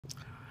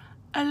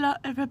Hello,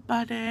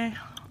 everybody.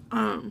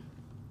 There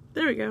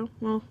we go.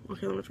 Well,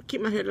 okay, let me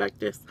keep my head like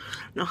this.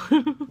 No.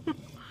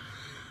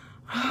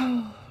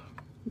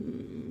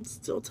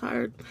 Still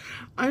tired.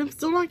 I'm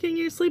still not getting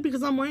any sleep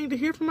because I'm waiting to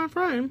hear from my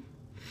friend.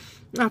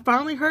 I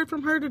finally heard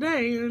from her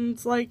today, and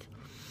it's like,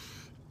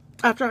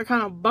 after I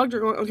kind of bugged her,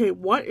 going, okay,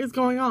 what is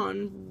going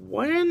on?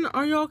 When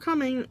are y'all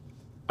coming?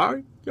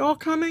 Are y'all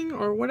coming?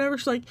 Or whatever.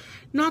 She's like,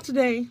 not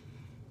today.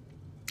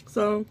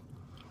 So,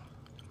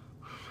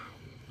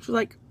 she's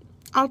like,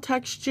 I'll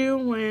text you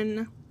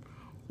when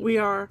we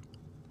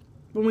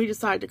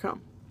decide to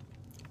come.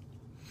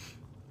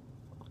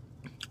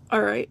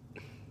 Alright.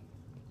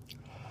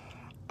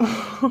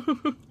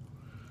 So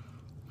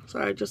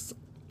I just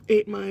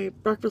ate my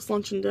breakfast,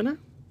 lunch, and dinner.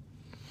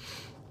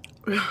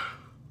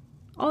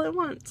 All at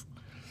once.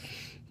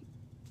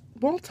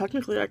 Well,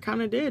 technically, I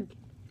kind of did.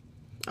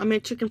 I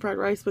made chicken fried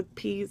rice with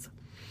peas.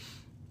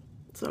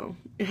 So,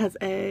 it has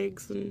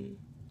eggs and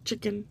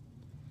chicken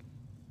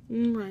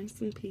and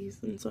rice and peas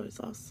and soy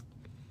sauce.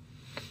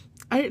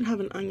 I didn't have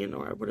an onion,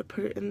 or I would have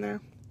put it in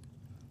there.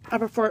 I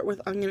prefer it with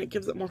onion. It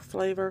gives it more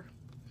flavor.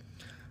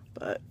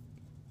 But,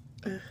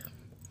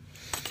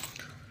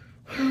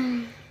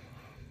 I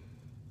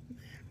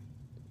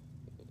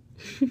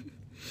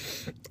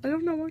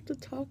don't know what to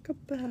talk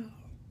about.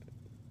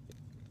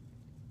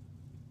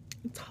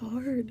 It's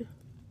hard.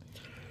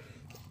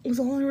 Because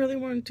all I really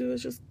want to do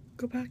is just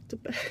go back to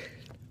bed.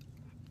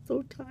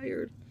 So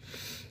tired.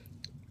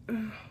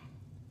 And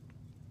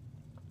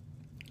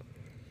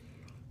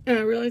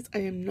I realize I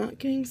am not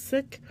getting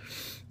sick.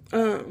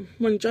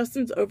 When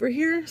Justin's over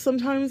here,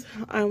 sometimes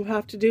I will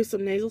have to do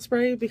some nasal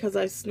spray because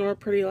I snore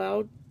pretty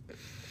loud.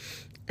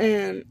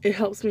 And it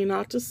helps me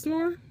not to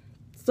snore.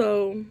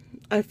 So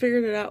I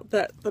figured it out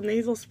that the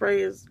nasal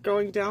spray is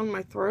going down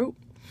my throat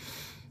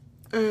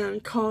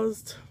and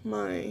caused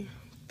my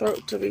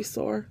throat to be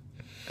sore.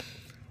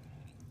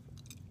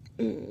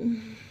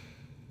 I'm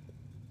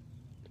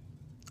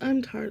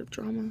tired of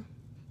drama.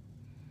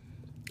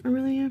 I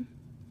really am.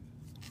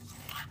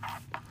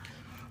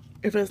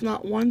 If it's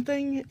not one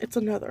thing, it's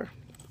another.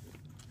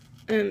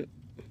 And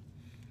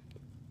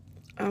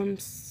I'm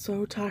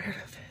so tired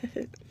of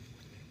it.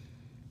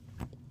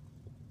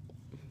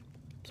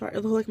 Sorry,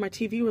 it looked like my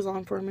TV was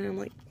on for a minute. I'm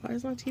like, why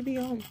is my TV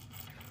on?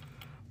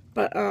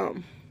 But,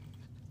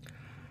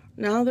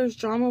 now there's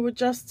drama with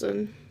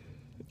Justin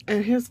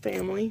and his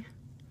family.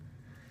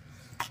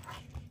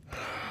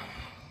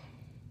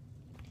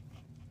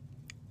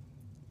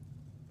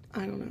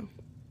 I don't know.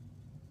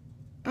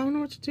 I don't know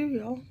what to do,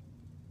 y'all.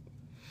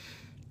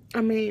 I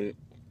mean,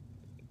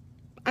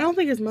 I don't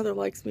think his mother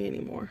likes me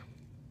anymore.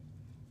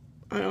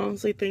 I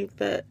honestly think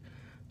that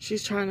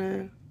she's trying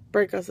to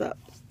break us up.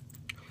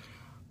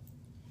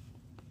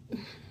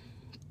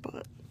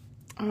 But,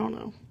 I don't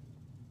know.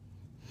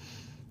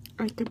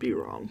 I could be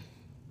wrong.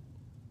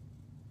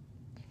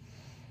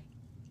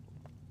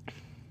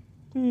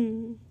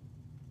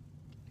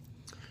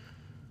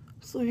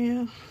 So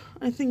yeah,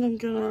 I think I'm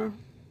gonna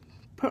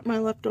put my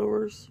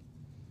leftovers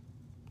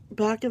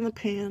back in the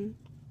pan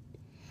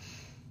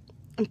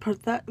and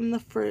put that in the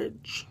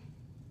fridge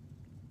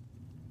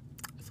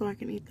so I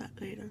can eat that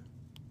later.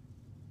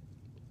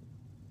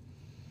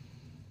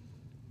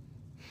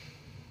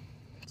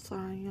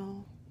 Sorry,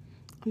 y'all.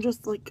 I'm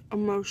just like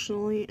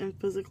emotionally and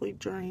physically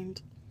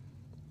drained.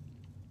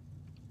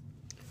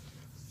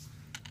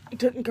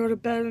 Didn't go to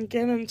bed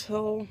again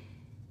until...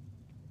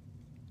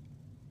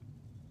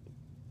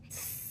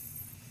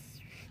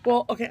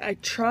 Well, okay, I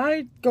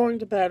tried going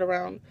to bed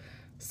around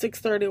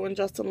 6:30 when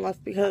Justin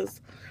left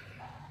because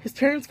his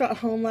parents got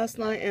home last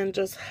night and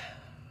just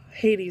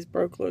Hades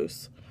broke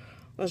loose.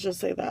 Let's just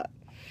say that.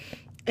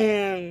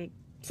 And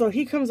so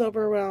he comes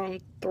over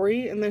around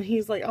 3 and then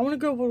he's like, I want to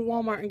go over to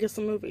Walmart and get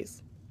some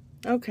movies.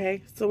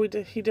 Okay, so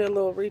he did a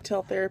little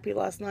retail therapy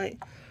last night.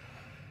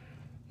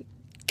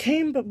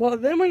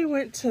 Then we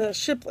went to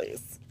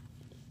Shipley's,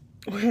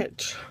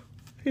 which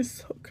is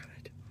so good.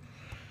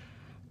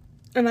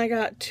 And I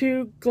got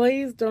 2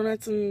 glazed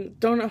donuts and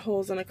donut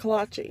holes and a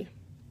kolache.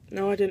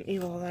 No, I didn't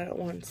eat all that at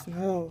once.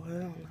 No, I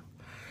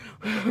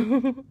don't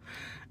know.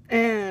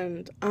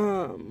 And,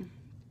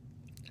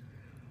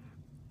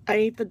 I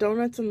ate the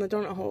donuts and the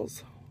donut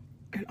holes.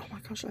 And oh my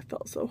gosh, I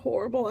felt so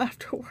horrible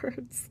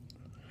afterwards.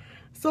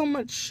 So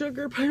much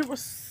sugar, but it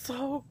was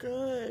so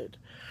good.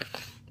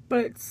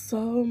 But it's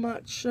so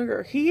much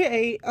sugar. He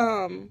ate,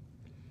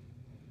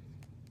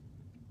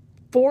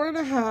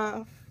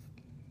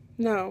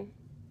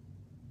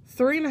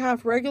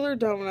 3.5 regular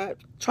donut,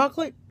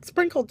 chocolate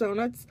sprinkled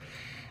donuts,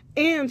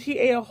 and he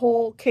ate a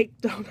whole cake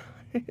donut.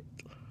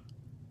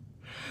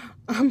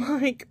 I'm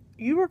like,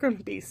 you are going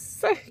to be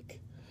sick.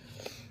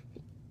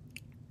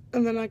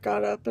 And then I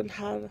got up and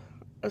had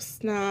a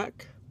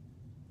snack.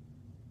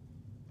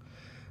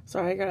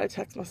 Sorry, I got a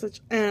text message.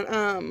 And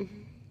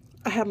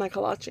I had my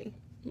kolache,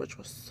 which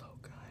was so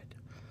good.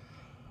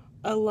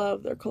 I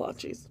love their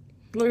kolaches.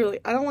 Literally,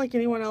 I don't like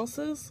anyone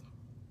else's.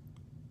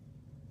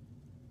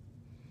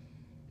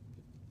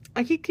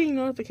 I keep getting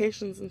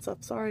notifications and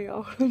stuff. Sorry,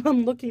 y'all.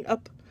 I'm looking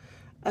up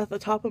at the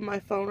top of my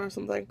phone or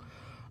something.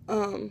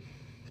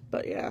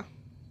 But yeah.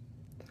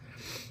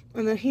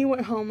 And then he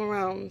went home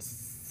around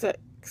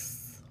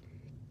 6.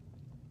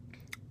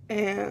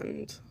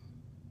 And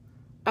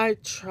I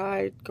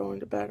tried going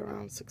to bed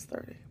around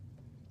 6:30.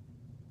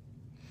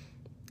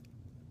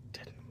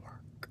 Didn't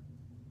work.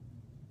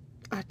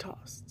 I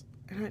tossed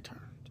and I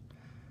turned.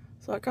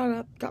 So I got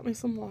up, got me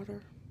some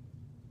water,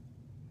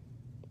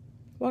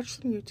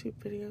 watched some YouTube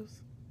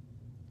videos,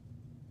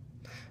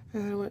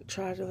 and then I went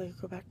try to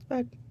go back to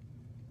bed.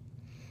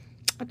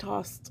 I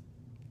tossed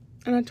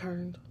and I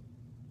turned.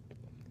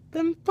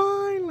 Then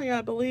finally,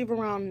 I believe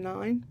around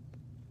 9,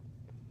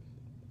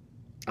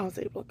 I was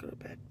able to go to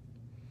bed.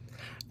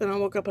 Then I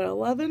woke up at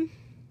 11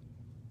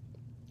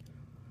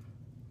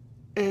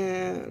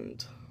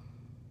 and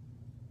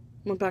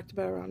went back to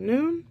bed around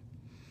noon.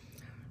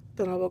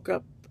 Then I woke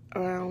up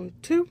around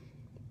 2.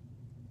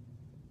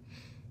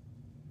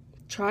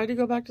 Tried to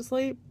go back to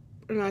sleep,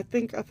 and I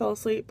think I fell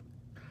asleep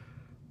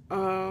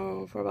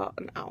for about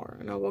an hour.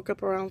 And I woke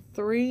up around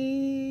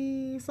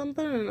 3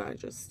 something, and I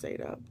just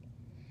stayed up.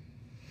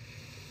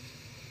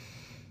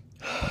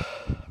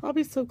 I'll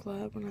be so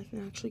glad when I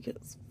can actually get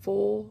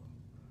full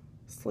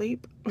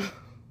sleep. But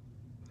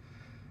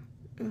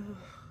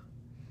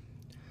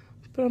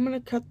I'm going to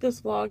cut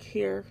this vlog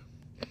here.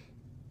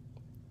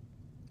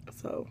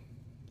 So,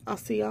 I'll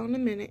see y'all in a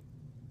minute.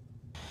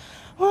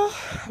 Well,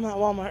 I'm at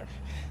Walmart.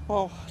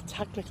 Well,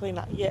 technically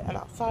not yet. I'm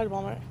outside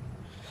Walmart.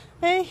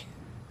 Hey.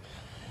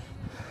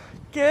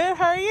 Good,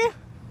 how are you?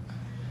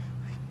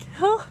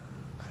 Cool.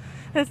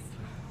 It's...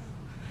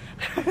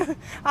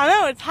 I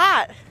know, it's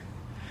hot.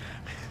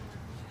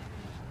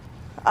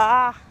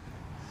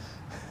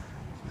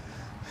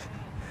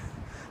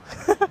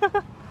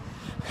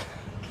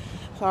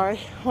 Sorry,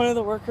 one of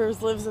the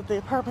workers lives at the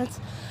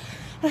apartments,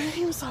 and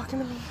he was talking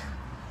to me.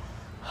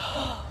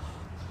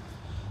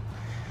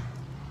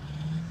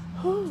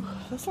 Ooh,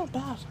 that's not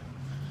bad.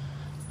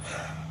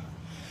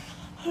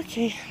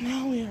 Okay,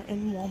 now we are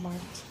in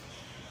Walmart,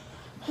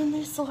 and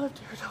they still have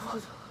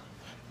Daredevil,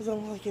 because I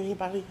don't think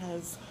anybody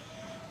has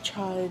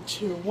tried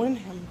to win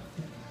him.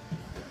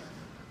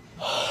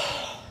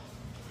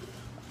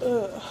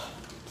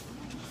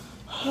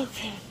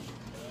 Okay.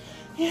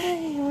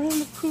 Yay, we're in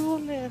the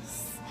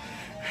coolness.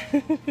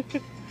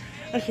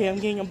 Okay, I'm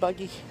getting a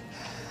buggy.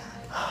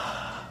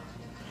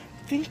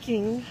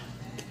 Thinking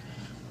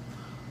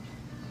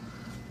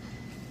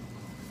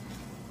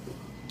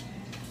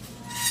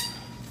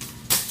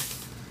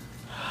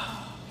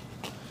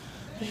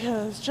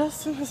because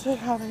Justin has been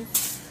having a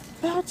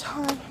bad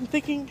time. I'm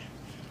thinking,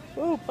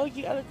 whoa,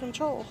 buggy out of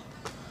control.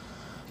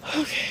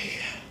 Okay,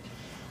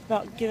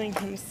 about getting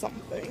him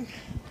something.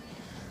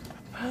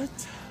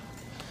 But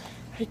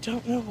I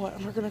don't know what.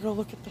 And we're gonna go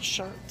look at the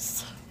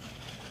shirts.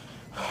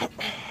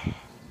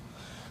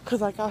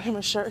 Because I got him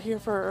a shirt here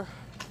for,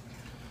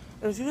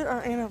 it was either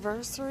our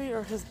anniversary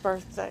or his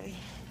birthday.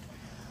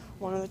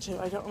 One of the two.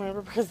 I don't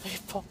remember because they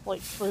fall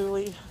like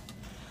literally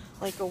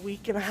like a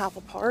week and a half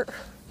apart.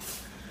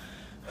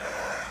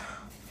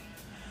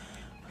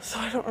 So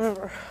I don't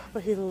remember.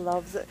 But he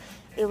loves it.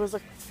 It was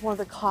like one of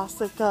the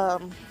classic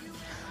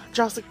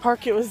Jurassic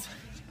Park. It was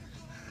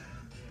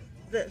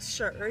this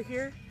shirt right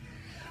here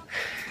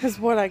is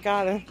what I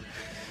got him.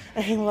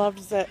 And he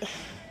loves it.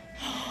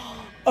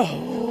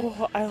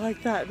 Oh, I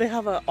like that. They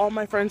have a All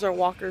My Friends Are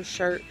Walkers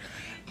shirt.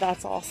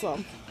 That's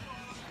awesome.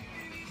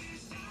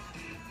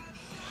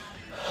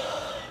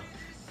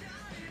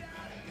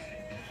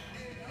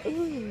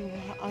 Ooh,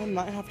 I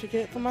might have to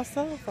get it for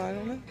myself. I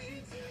don't know.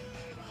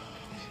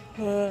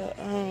 But,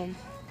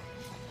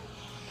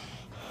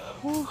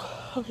 ooh,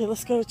 okay,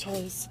 let's go to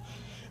toys.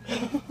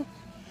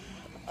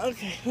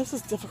 Okay, this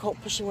is difficult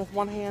pushing with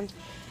one hand.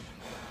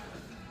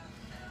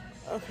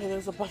 Okay,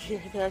 there's a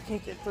bucket right there. I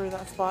can't get through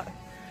that spot.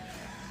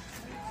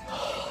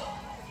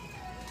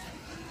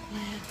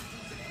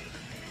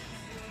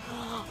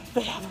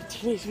 They have a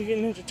Teenage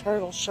Mutant Ninja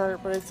Turtle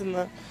shirt, but it's in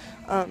the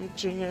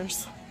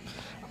juniors.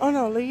 Oh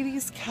no,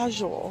 ladies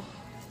casual.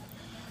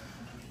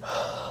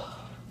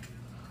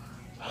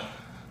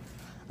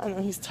 I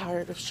know he's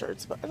tired of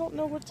shirts, but I don't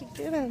know what to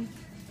get him.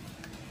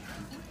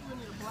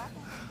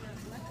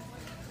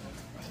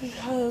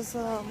 Because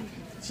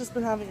it's just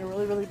been having a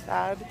really, really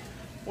bad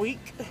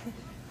week.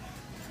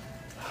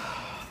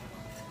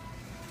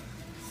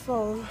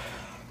 So,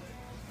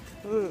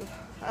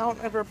 I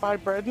don't ever buy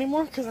bread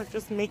anymore because I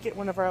just make it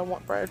whenever I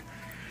want bread.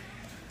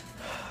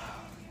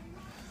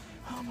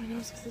 Oh, my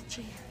nose is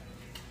itchy.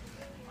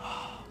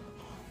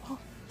 Oh,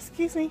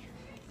 excuse me.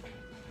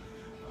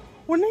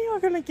 When are y'all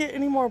gonna get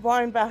any more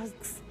blind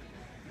bags?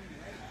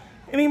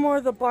 Any more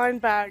of the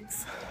blind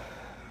bags?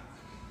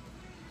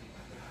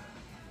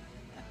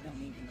 I don't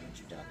even know what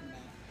you're talking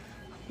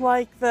about.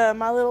 Like the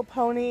My Little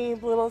Pony,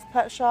 Littlest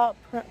Pet Shop,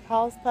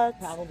 Palace Pets?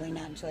 Probably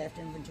not until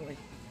after inventory.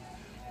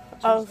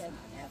 Oh.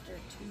 After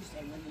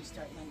Tuesday when we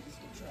start loading the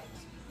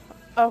trucks.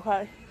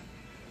 Okay.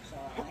 So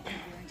I can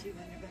guarantee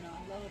when they're going to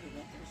unload it,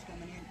 if there's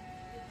coming in.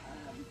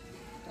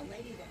 The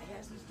lady that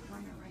has this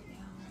department right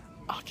now,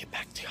 I'll get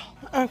back to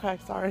y'all. Okay,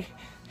 sorry.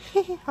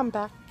 I'm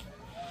back.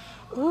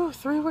 Ooh,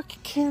 3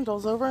 wicked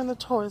candles over in the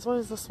toys. What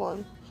is this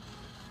one?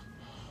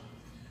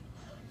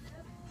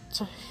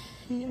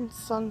 Tahitian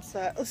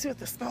sunset. Let's see what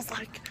this smells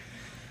like.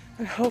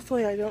 And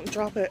hopefully I don't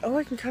drop it. Oh,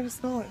 I can kind of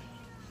smell it.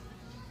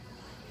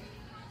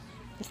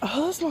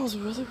 Oh, that smells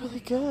really, really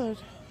good.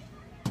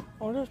 I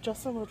wonder if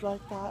Justin would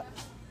like that.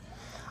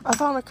 I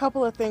found a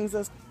couple of things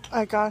as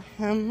I got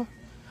him,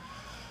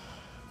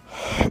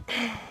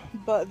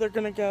 but they're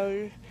gonna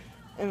go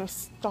in a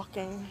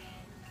stocking.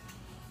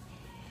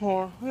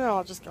 Or, no,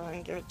 I'll just go ahead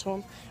and give it to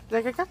him.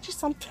 Like, I got you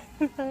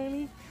something,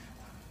 honey.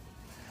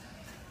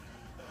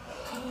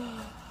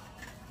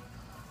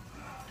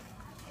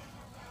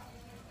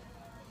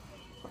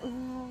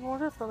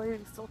 What if the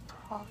lady's still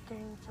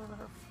talking to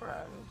her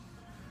friend?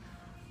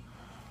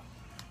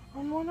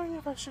 I'm wondering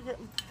if I should get...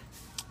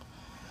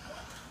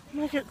 I'm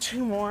gonna get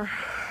 2 more.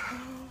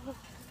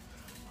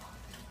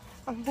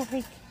 I'm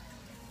like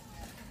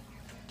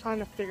trying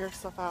to figure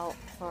stuff out.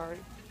 Sorry.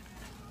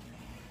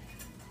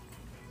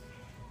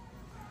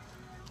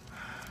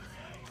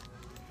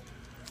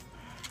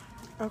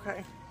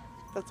 Okay.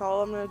 That's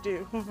all I'm gonna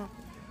do.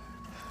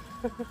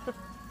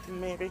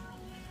 Maybe.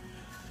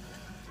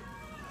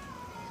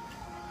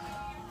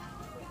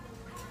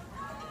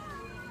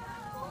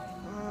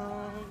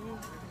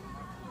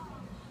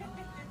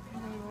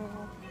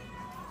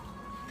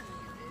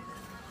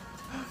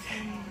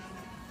 Okay.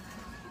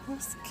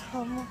 Let's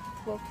come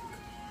look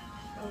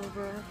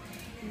over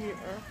here.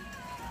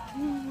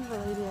 The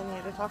lady I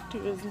need to talk to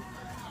is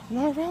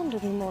not around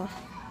anymore.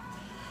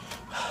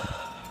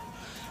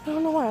 I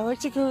don't know why. I like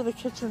to go to the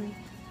kitchen,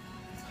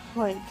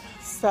 like,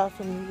 stuff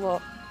and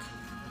look.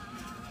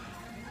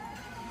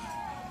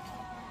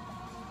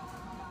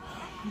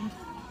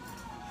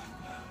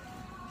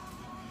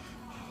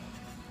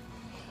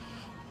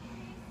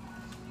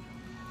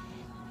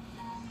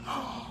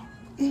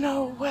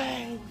 No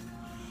way!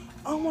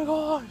 Oh my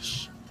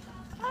gosh!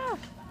 Ah,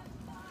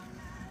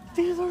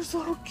 these are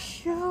so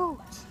cute!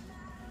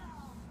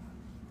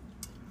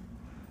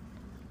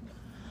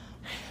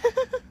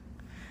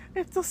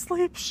 It's a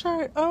sleep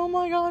shirt. Oh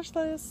my gosh,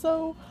 that is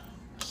so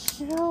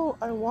cute.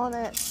 I want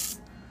it.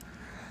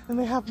 And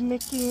they have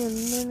Mickey and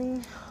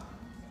Minnie.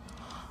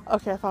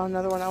 Okay, I found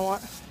another one I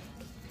want.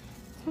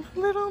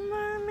 Little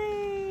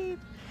Mermaid.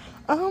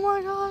 Oh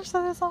my gosh,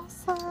 that is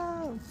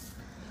awesome.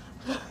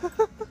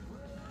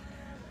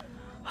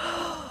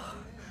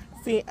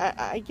 See,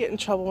 I get in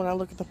trouble when I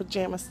look at the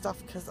pajama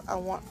stuff because I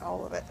want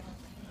all of it.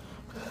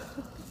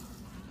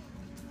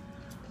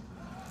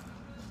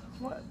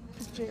 What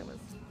pajamas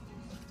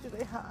do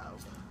they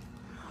have?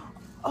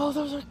 Oh,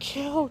 those are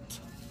cute.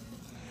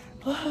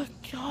 Look,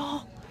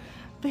 y'all.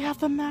 They have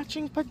the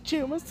matching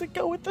pajamas to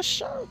go with the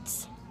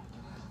shirts.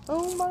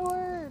 Oh my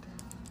word.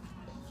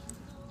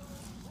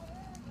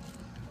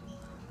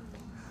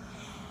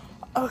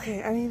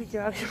 Okay, I need to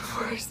get out of here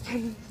before I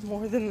spend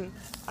more than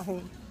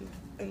I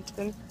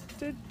intended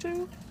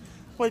to.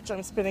 Which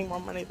I'm spending more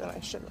money than I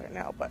should right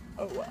now, but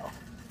oh well.